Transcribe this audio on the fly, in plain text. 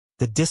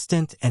The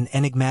distant and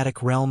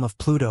enigmatic realm of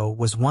Pluto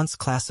was once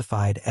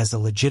classified as a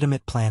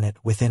legitimate planet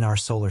within our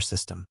solar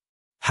system.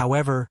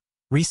 However,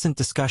 recent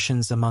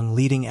discussions among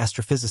leading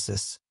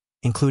astrophysicists,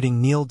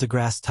 including Neil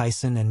deGrasse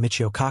Tyson and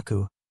Michio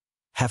Kaku,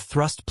 have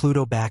thrust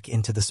Pluto back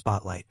into the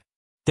spotlight.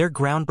 Their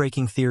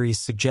groundbreaking theories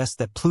suggest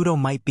that Pluto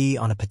might be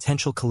on a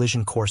potential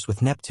collision course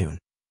with Neptune,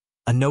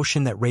 a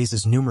notion that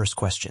raises numerous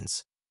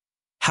questions.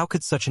 How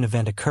could such an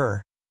event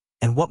occur,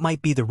 and what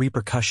might be the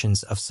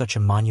repercussions of such a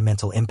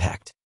monumental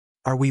impact?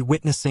 Are we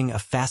witnessing a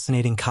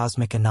fascinating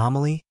cosmic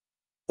anomaly,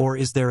 or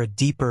is there a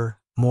deeper,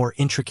 more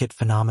intricate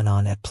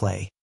phenomenon at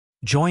play?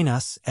 Join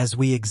us as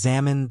we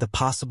examine the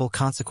possible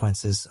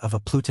consequences of a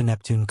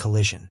Pluto-Neptune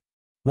collision.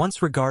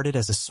 Once regarded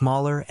as a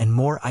smaller and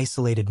more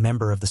isolated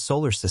member of the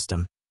solar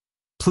system,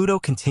 Pluto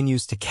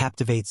continues to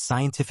captivate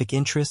scientific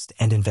interest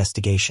and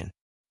investigation.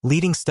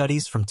 Leading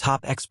studies from top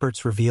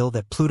experts reveal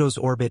that Pluto's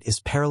orbit is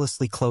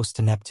perilously close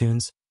to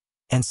Neptune's,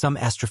 and some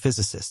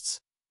astrophysicists,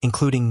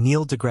 including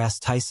Neil deGrasse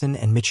Tyson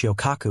and Michio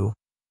Kaku,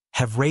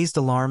 have raised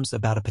alarms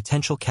about a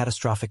potential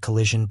catastrophic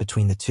collision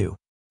between the two.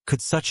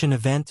 Could such an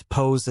event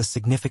pose a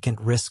significant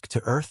risk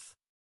to Earth?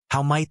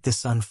 How might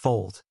this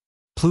unfold?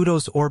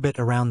 Pluto's orbit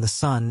around the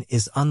Sun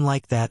is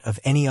unlike that of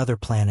any other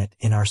planet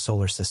in our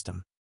solar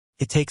system.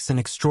 It takes an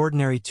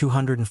extraordinary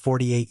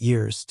 248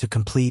 years to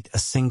complete a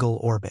single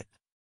orbit.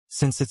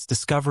 Since its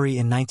discovery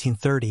in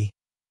 1930,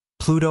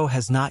 Pluto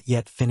has not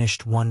yet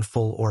finished one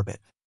full orbit.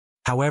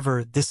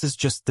 However, this is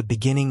just the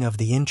beginning of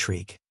the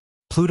intrigue.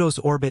 Pluto's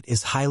orbit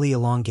is highly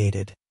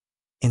elongated,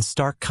 in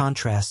stark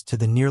contrast to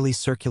the nearly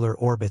circular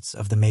orbits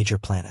of the major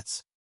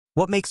planets.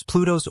 What makes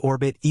Pluto's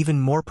orbit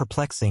even more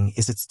perplexing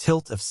is its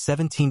tilt of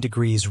 17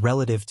 degrees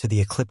relative to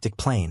the ecliptic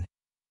plane,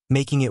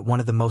 making it one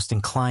of the most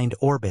inclined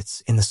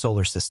orbits in the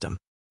solar system.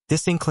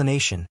 This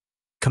inclination,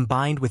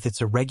 combined with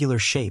its irregular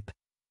shape,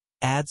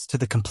 adds to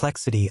the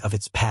complexity of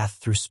its path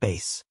through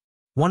space.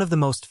 One of the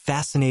most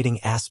fascinating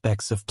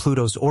aspects of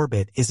Pluto's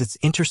orbit is its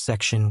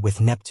intersection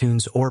with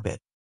Neptune's orbit.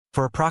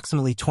 For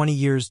approximately 20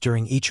 years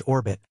during each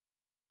orbit,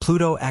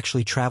 Pluto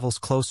actually travels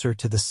closer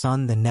to the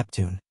Sun than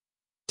Neptune,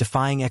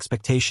 defying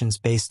expectations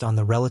based on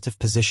the relative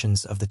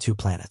positions of the two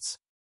planets.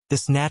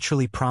 This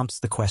naturally prompts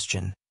the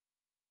question,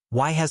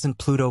 why hasn't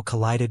Pluto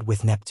collided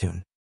with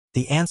Neptune?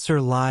 The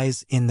answer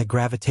lies in the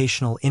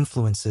gravitational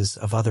influences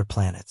of other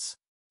planets.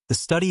 The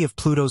study of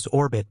Pluto's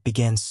orbit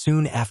began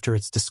soon after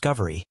its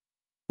discovery,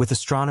 with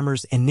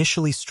astronomers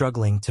initially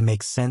struggling to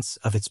make sense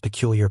of its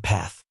peculiar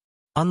path.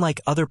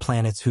 Unlike other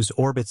planets whose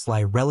orbits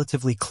lie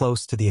relatively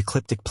close to the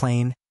ecliptic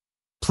plane,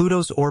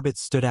 Pluto's orbit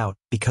stood out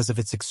because of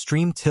its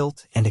extreme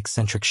tilt and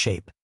eccentric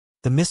shape.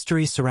 The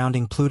mystery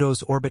surrounding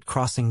Pluto's orbit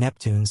crossing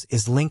Neptune's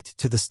is linked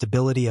to the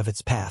stability of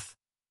its path,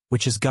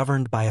 which is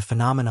governed by a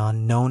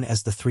phenomenon known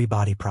as the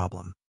three-body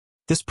problem.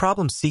 This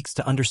problem seeks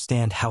to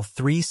understand how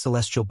three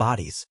celestial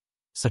bodies,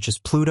 such as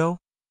Pluto,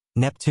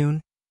 Neptune,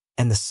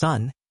 and the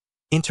Sun,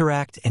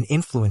 interact and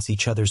influence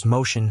each other's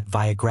motion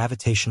via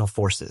gravitational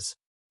forces.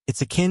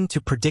 It's akin to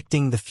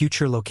predicting the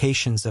future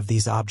locations of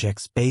these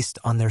objects based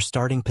on their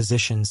starting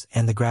positions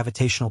and the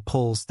gravitational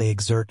pulls they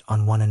exert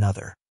on one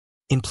another.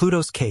 In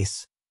Pluto's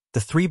case,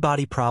 the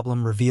three-body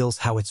problem reveals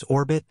how its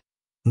orbit,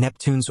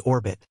 Neptune's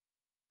orbit,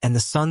 and the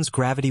Sun's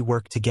gravity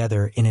work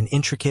together in an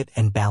intricate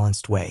and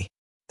balanced way.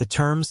 The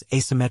terms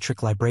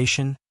asymmetric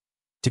libration,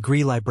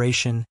 degree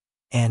libration,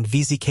 and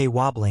VZK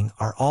wobbling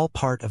are all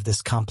part of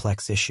this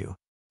complex issue.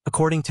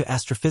 According to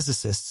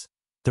astrophysicists,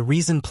 the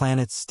reason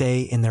planets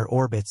stay in their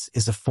orbits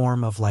is a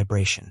form of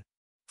libration.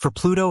 For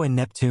Pluto and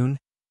Neptune,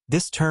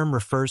 this term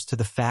refers to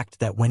the fact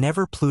that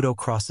whenever Pluto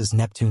crosses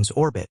Neptune's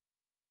orbit,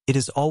 it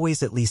is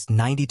always at least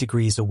 90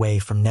 degrees away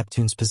from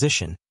Neptune's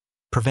position,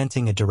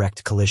 preventing a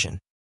direct collision.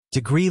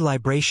 Degree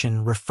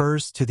libration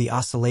refers to the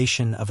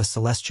oscillation of a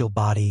celestial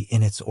body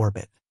in its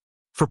orbit.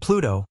 For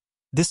Pluto,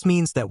 this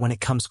means that when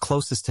it comes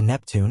closest to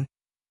Neptune,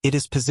 it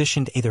is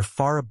positioned either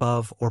far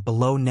above or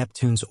below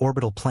Neptune's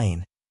orbital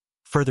plane,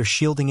 further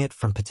shielding it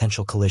from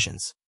potential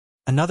collisions.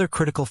 Another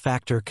critical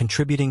factor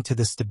contributing to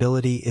this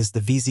stability is the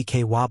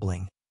VZK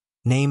wobbling,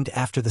 named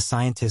after the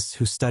scientists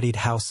who studied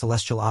how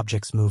celestial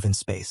objects move in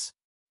space.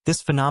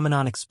 This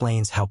phenomenon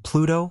explains how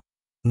Pluto,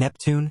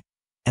 Neptune,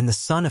 and the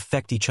Sun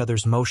affect each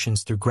other's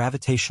motions through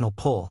gravitational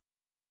pull,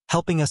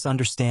 helping us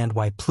understand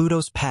why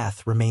Pluto's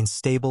path remains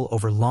stable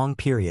over long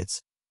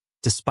periods,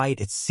 despite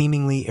its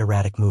seemingly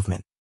erratic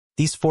movement.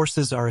 These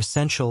forces are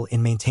essential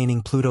in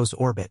maintaining Pluto's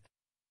orbit,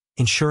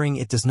 ensuring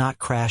it does not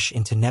crash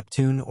into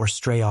Neptune or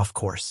stray off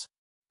course.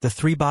 The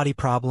three-body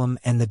problem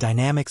and the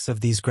dynamics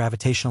of these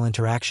gravitational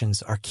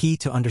interactions are key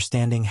to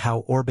understanding how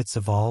orbits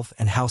evolve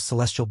and how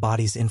celestial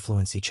bodies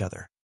influence each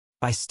other.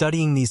 By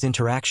studying these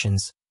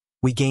interactions,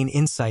 we gain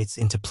insights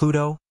into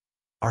Pluto,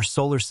 our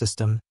solar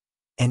system,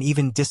 and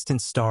even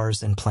distant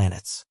stars and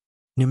planets.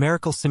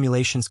 Numerical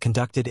simulations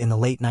conducted in the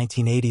late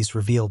 1980s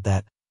revealed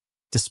that,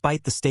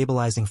 despite the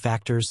stabilizing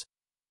factors,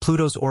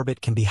 Pluto's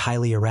orbit can be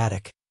highly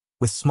erratic,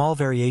 with small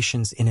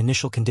variations in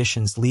initial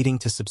conditions leading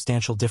to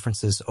substantial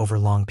differences over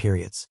long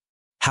periods.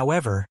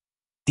 However,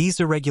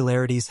 these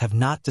irregularities have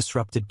not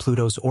disrupted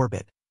Pluto's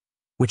orbit,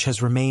 which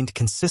has remained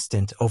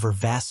consistent over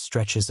vast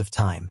stretches of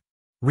time.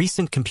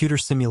 Recent computer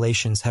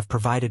simulations have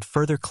provided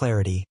further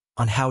clarity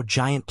on how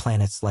giant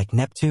planets like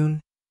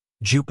Neptune,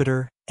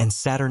 Jupiter, and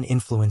Saturn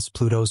influence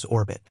Pluto's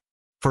orbit.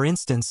 For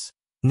instance,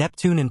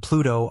 Neptune and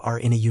Pluto are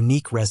in a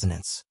unique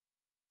resonance.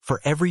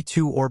 For every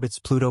 2 orbits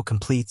Pluto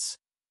completes,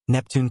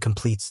 Neptune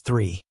completes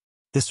 3.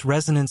 This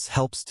resonance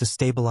helps to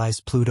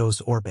stabilize Pluto's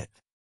orbit.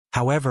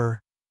 However,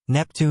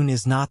 Neptune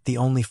is not the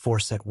only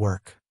force at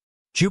work.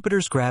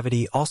 Jupiter's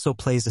gravity also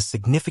plays a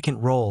significant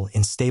role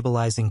in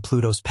stabilizing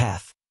Pluto's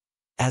path,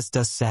 as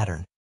does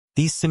Saturn.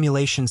 These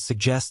simulations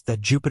suggest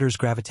that Jupiter's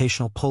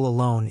gravitational pull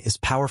alone is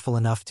powerful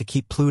enough to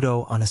keep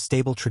Pluto on a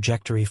stable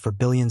trajectory for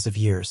billions of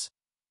years,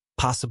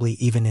 possibly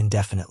even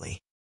indefinitely.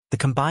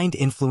 The combined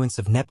influence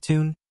of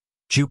Neptune,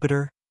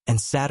 Jupiter, and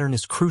Saturn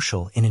is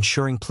crucial in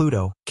ensuring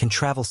Pluto can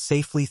travel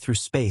safely through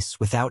space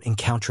without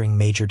encountering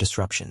major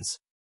disruptions.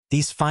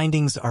 These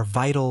findings are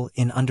vital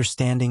in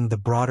understanding the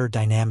broader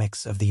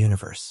dynamics of the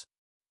universe.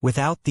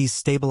 Without these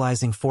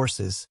stabilizing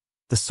forces,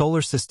 the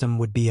solar system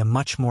would be a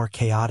much more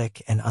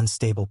chaotic and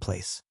unstable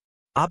place.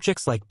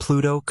 Objects like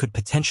Pluto could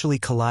potentially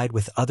collide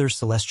with other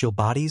celestial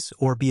bodies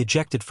or be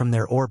ejected from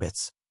their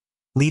orbits,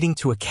 leading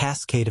to a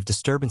cascade of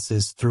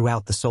disturbances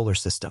throughout the solar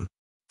system.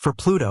 For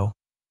Pluto,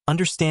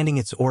 understanding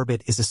its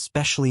orbit is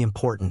especially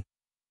important,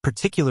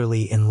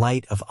 particularly in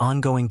light of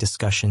ongoing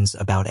discussions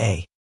about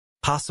a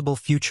possible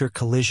future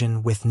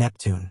collision with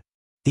Neptune.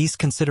 These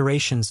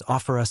considerations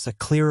offer us a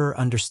clearer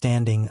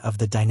understanding of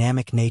the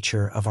dynamic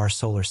nature of our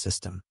solar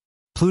system.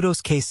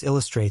 Pluto's case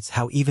illustrates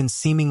how even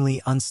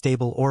seemingly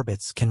unstable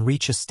orbits can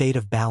reach a state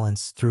of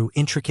balance through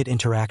intricate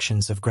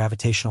interactions of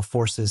gravitational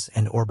forces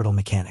and orbital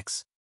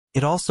mechanics.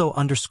 It also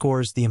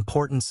underscores the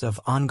importance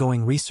of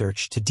ongoing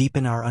research to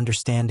deepen our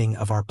understanding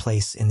of our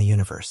place in the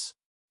universe.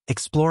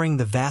 Exploring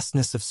the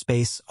vastness of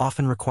space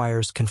often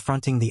requires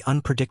confronting the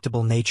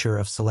unpredictable nature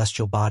of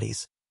celestial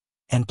bodies,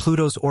 and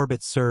Pluto's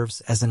orbit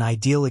serves as an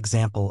ideal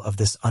example of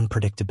this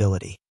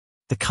unpredictability.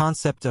 The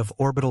concept of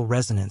orbital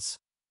resonance,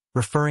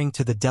 referring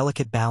to the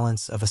delicate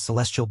balance of a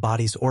celestial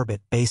body's orbit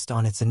based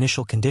on its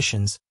initial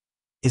conditions,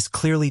 is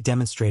clearly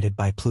demonstrated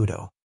by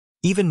Pluto.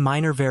 Even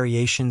minor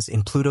variations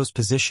in Pluto's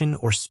position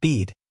or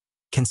speed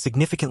can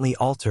significantly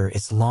alter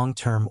its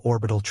long-term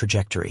orbital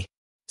trajectory.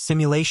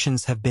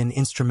 Simulations have been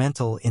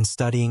instrumental in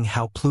studying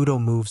how Pluto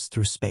moves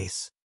through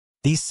space.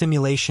 These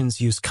simulations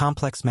use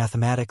complex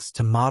mathematics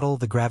to model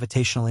the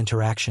gravitational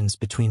interactions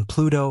between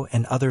Pluto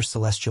and other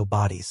celestial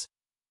bodies,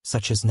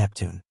 such as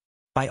Neptune.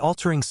 By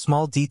altering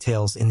small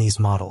details in these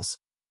models,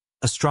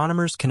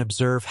 astronomers can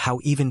observe how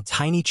even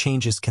tiny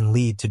changes can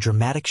lead to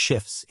dramatic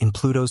shifts in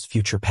Pluto's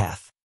future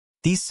path.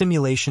 These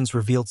simulations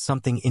revealed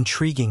something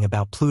intriguing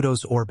about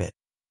Pluto's orbit.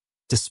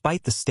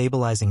 Despite the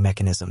stabilizing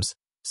mechanisms,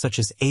 such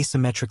as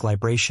asymmetric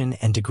libration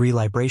and degree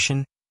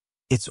libration,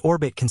 its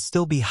orbit can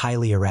still be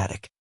highly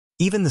erratic.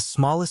 Even the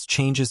smallest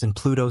changes in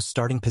Pluto's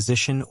starting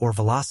position or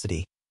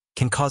velocity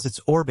can cause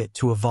its orbit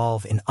to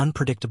evolve in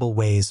unpredictable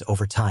ways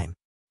over time.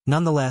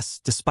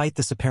 Nonetheless, despite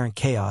this apparent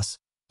chaos,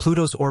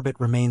 Pluto's orbit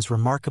remains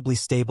remarkably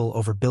stable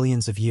over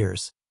billions of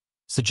years,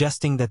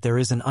 suggesting that there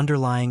is an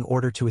underlying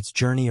order to its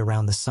journey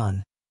around the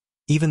Sun,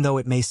 even though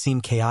it may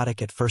seem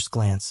chaotic at first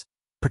glance,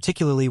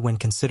 particularly when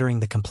considering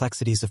the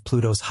complexities of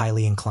Pluto's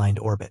highly inclined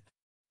orbit.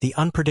 The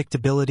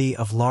unpredictability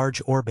of large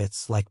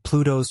orbits like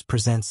Pluto's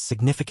presents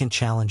significant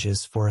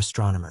challenges for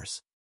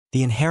astronomers.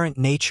 The inherent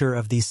nature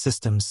of these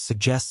systems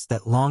suggests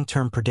that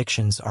long-term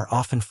predictions are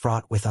often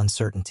fraught with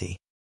uncertainty.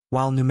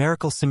 While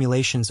numerical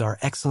simulations are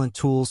excellent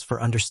tools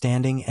for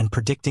understanding and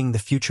predicting the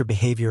future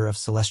behavior of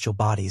celestial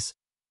bodies,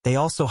 they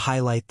also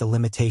highlight the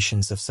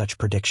limitations of such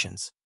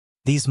predictions.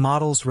 These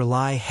models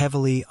rely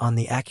heavily on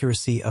the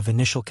accuracy of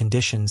initial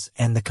conditions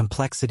and the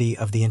complexity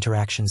of the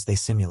interactions they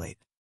simulate.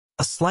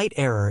 A slight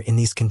error in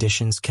these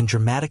conditions can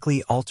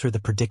dramatically alter the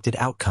predicted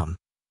outcome,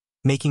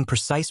 making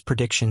precise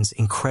predictions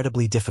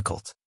incredibly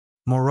difficult.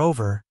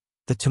 Moreover,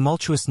 the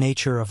tumultuous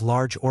nature of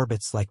large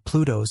orbits like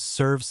Pluto's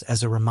serves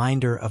as a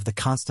reminder of the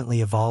constantly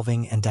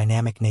evolving and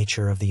dynamic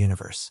nature of the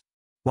universe.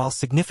 While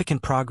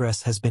significant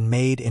progress has been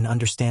made in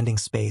understanding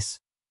space,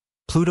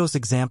 Pluto's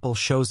example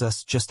shows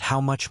us just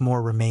how much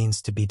more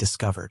remains to be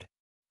discovered.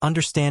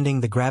 Understanding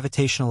the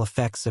gravitational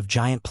effects of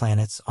giant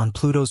planets on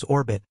Pluto's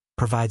orbit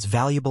provides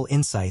valuable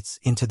insights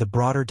into the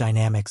broader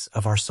dynamics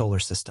of our solar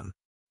system.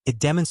 It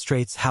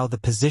demonstrates how the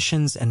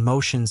positions and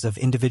motions of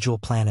individual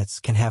planets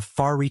can have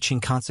far-reaching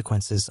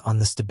consequences on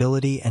the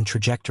stability and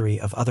trajectory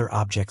of other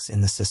objects in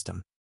the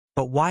system.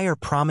 But why are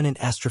prominent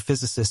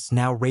astrophysicists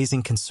now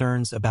raising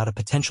concerns about a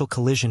potential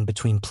collision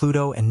between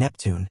Pluto and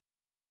Neptune,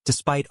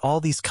 despite all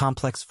these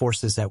complex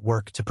forces at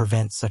work to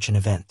prevent such an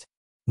event?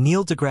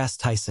 Neil deGrasse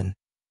Tyson,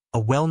 a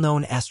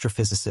well-known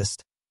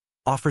astrophysicist,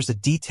 offers a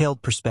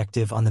detailed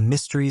perspective on the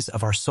mysteries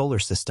of our solar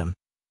system,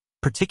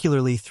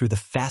 particularly through the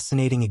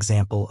fascinating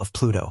example of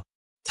Pluto.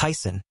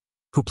 Tyson,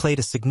 who played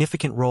a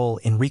significant role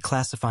in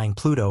reclassifying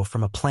Pluto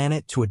from a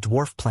planet to a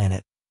dwarf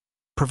planet,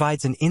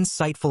 provides an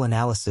insightful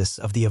analysis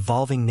of the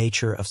evolving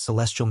nature of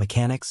celestial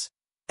mechanics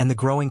and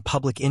the growing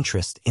public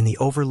interest in the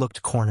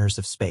overlooked corners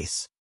of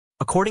space.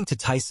 According to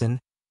Tyson,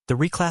 the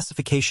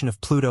reclassification of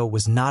Pluto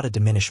was not a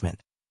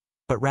diminishment,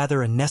 but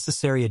rather a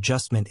necessary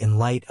adjustment in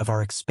light of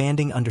our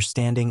expanding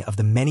understanding of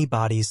the many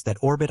bodies that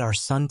orbit our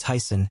Sun.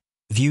 Tyson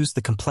views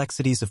the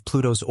complexities of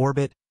Pluto's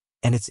orbit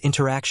and its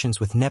interactions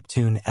with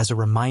Neptune as a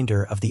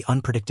reminder of the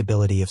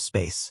unpredictability of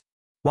space.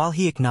 While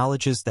he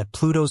acknowledges that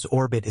Pluto's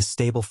orbit is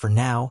stable for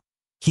now,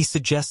 he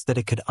suggests that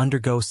it could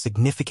undergo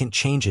significant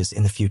changes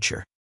in the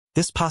future.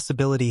 This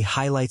possibility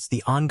highlights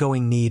the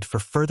ongoing need for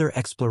further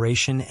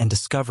exploration and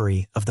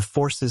discovery of the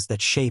forces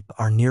that shape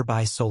our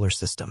nearby solar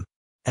system.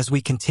 As we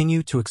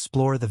continue to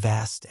explore the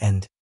vast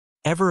and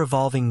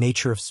ever-evolving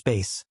nature of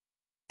space,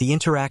 the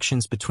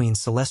interactions between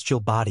celestial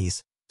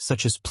bodies,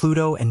 such as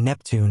Pluto and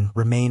Neptune,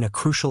 remain a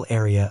crucial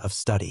area of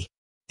study.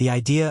 The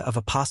idea of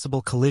a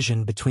possible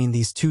collision between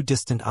these two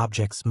distant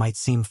objects might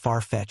seem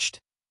far-fetched,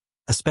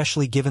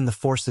 especially given the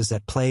forces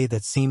at play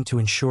that seem to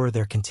ensure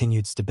their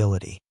continued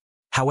stability.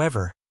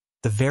 However,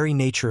 the very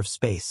nature of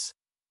space,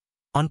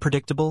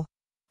 unpredictable,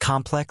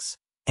 complex,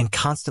 and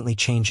constantly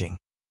changing,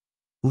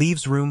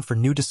 leaves room for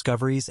new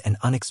discoveries and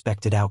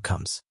unexpected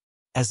outcomes.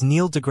 As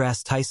Neil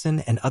deGrasse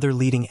Tyson and other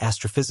leading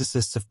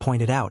astrophysicists have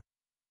pointed out,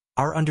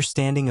 our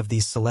understanding of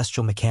these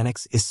celestial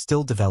mechanics is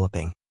still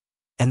developing,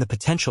 and the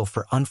potential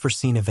for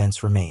unforeseen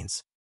events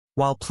remains.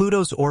 While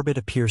Pluto's orbit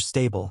appears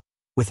stable,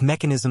 with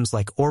mechanisms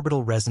like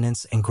orbital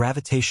resonance and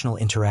gravitational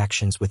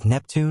interactions with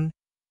Neptune,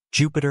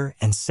 Jupiter,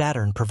 and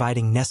Saturn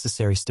providing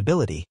necessary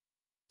stability,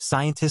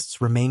 scientists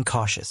remain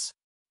cautious.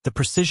 The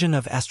precision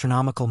of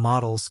astronomical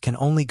models can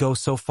only go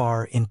so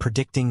far in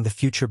predicting the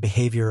future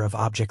behavior of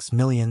objects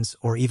millions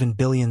or even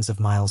billions of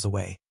miles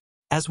away.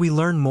 As we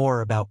learn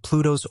more about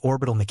Pluto's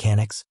orbital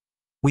mechanics,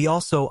 we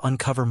also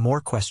uncover more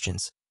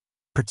questions,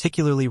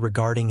 particularly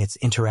regarding its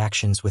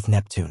interactions with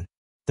Neptune.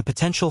 The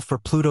potential for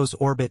Pluto's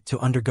orbit to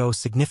undergo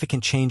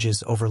significant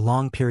changes over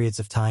long periods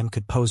of time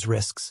could pose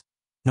risks,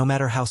 no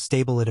matter how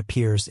stable it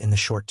appears in the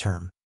short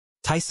term.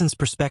 Tyson's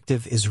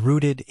perspective is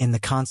rooted in the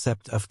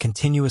concept of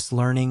continuous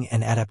learning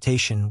and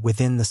adaptation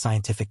within the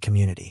scientific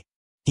community.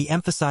 He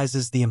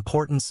emphasizes the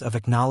importance of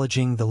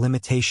acknowledging the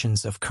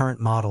limitations of current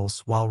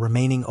models while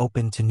remaining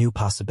open to new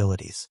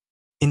possibilities.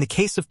 In the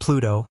case of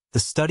Pluto, the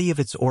study of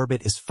its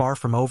orbit is far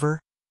from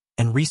over,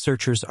 and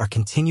researchers are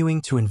continuing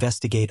to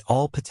investigate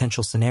all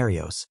potential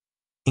scenarios,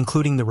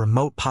 including the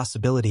remote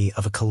possibility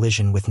of a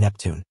collision with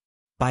Neptune.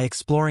 By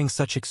exploring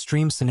such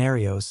extreme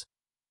scenarios,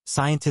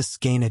 scientists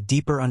gain a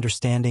deeper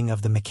understanding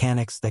of the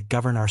mechanics that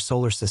govern our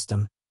solar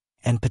system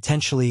and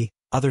potentially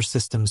other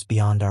systems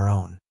beyond our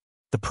own.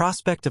 The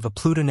prospect of a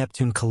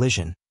Pluto-Neptune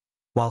collision,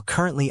 while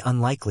currently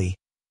unlikely,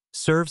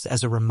 serves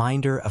as a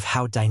reminder of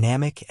how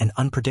dynamic and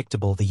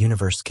unpredictable the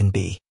universe can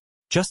be.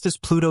 Just as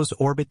Pluto's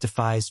orbit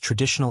defies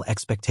traditional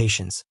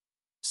expectations,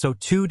 so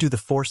too do the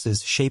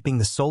forces shaping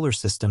the solar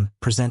system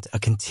present a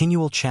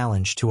continual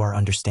challenge to our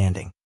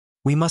understanding.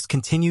 We must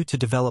continue to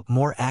develop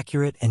more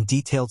accurate and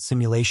detailed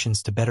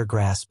simulations to better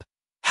grasp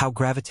how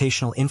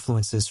gravitational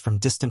influences from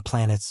distant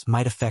planets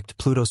might affect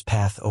Pluto's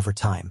path over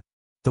time.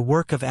 The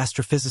work of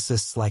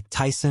astrophysicists like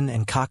Tyson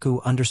and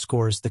Kaku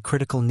underscores the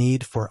critical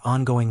need for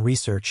ongoing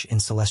research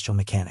in celestial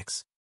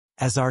mechanics.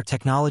 As our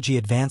technology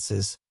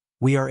advances,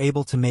 we are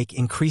able to make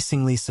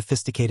increasingly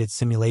sophisticated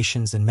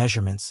simulations and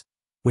measurements,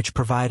 which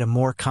provide a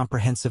more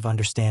comprehensive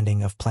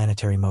understanding of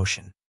planetary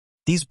motion.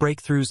 These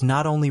breakthroughs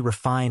not only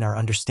refine our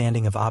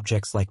understanding of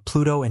objects like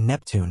Pluto and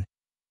Neptune,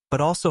 but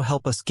also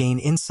help us gain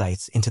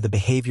insights into the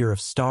behavior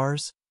of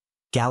stars,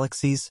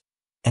 galaxies,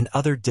 and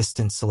other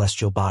distant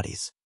celestial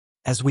bodies.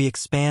 As we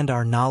expand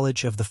our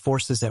knowledge of the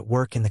forces at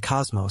work in the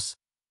cosmos,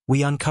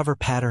 we uncover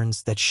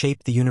patterns that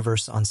shape the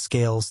universe on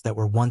scales that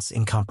were once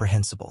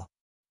incomprehensible.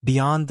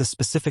 Beyond the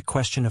specific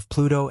question of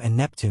Pluto and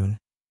Neptune,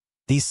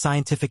 these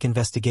scientific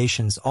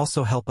investigations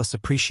also help us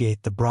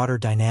appreciate the broader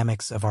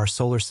dynamics of our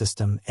solar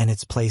system and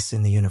its place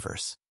in the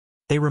universe.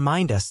 They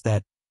remind us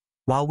that,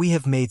 while we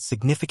have made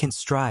significant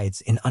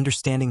strides in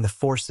understanding the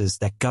forces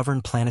that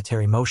govern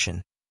planetary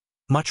motion,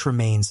 much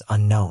remains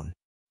unknown.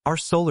 Our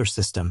solar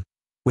system,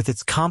 with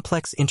its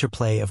complex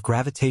interplay of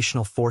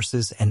gravitational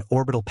forces and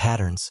orbital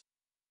patterns,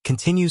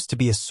 continues to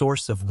be a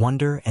source of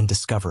wonder and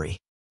discovery.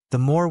 The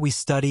more we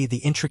study the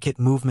intricate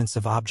movements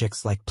of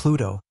objects like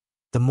Pluto,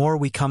 the more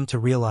we come to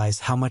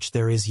realize how much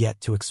there is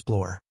yet to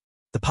explore.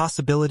 The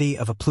possibility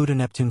of a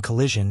Pluto-Neptune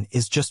collision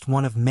is just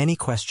one of many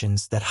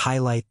questions that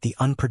highlight the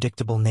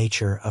unpredictable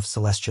nature of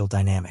celestial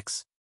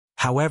dynamics.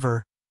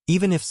 However,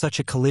 even if such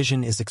a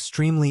collision is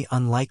extremely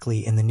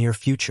unlikely in the near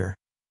future,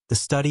 the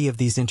study of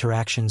these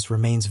interactions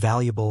remains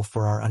valuable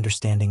for our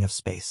understanding of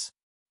space.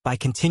 By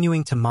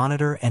continuing to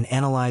monitor and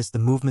analyze the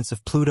movements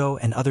of Pluto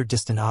and other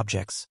distant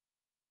objects,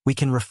 we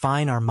can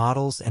refine our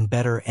models and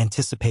better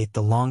anticipate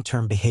the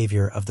long-term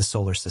behavior of the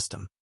solar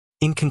system.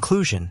 In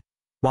conclusion,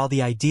 while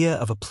the idea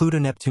of a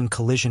Pluto-Neptune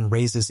collision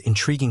raises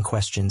intriguing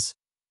questions,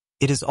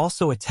 it is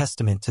also a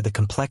testament to the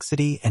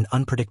complexity and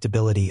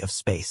unpredictability of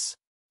space.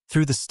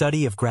 Through the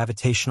study of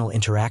gravitational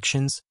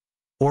interactions,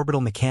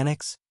 orbital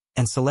mechanics,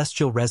 and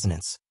celestial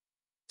resonance,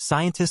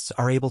 scientists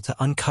are able to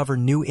uncover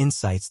new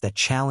insights that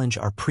challenge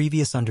our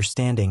previous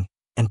understanding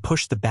and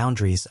push the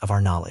boundaries of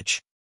our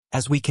knowledge.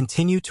 As we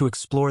continue to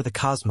explore the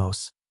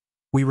cosmos,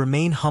 we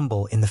remain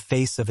humble in the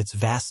face of its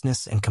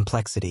vastness and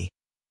complexity,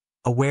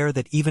 aware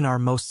that even our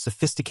most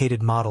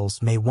sophisticated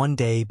models may one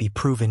day be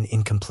proven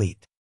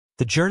incomplete.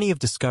 The journey of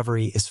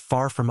discovery is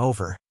far from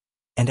over,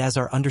 and as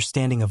our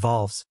understanding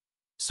evolves,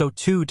 so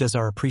too does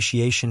our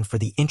appreciation for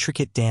the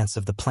intricate dance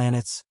of the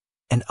planets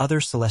and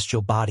other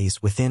celestial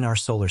bodies within our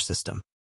solar system.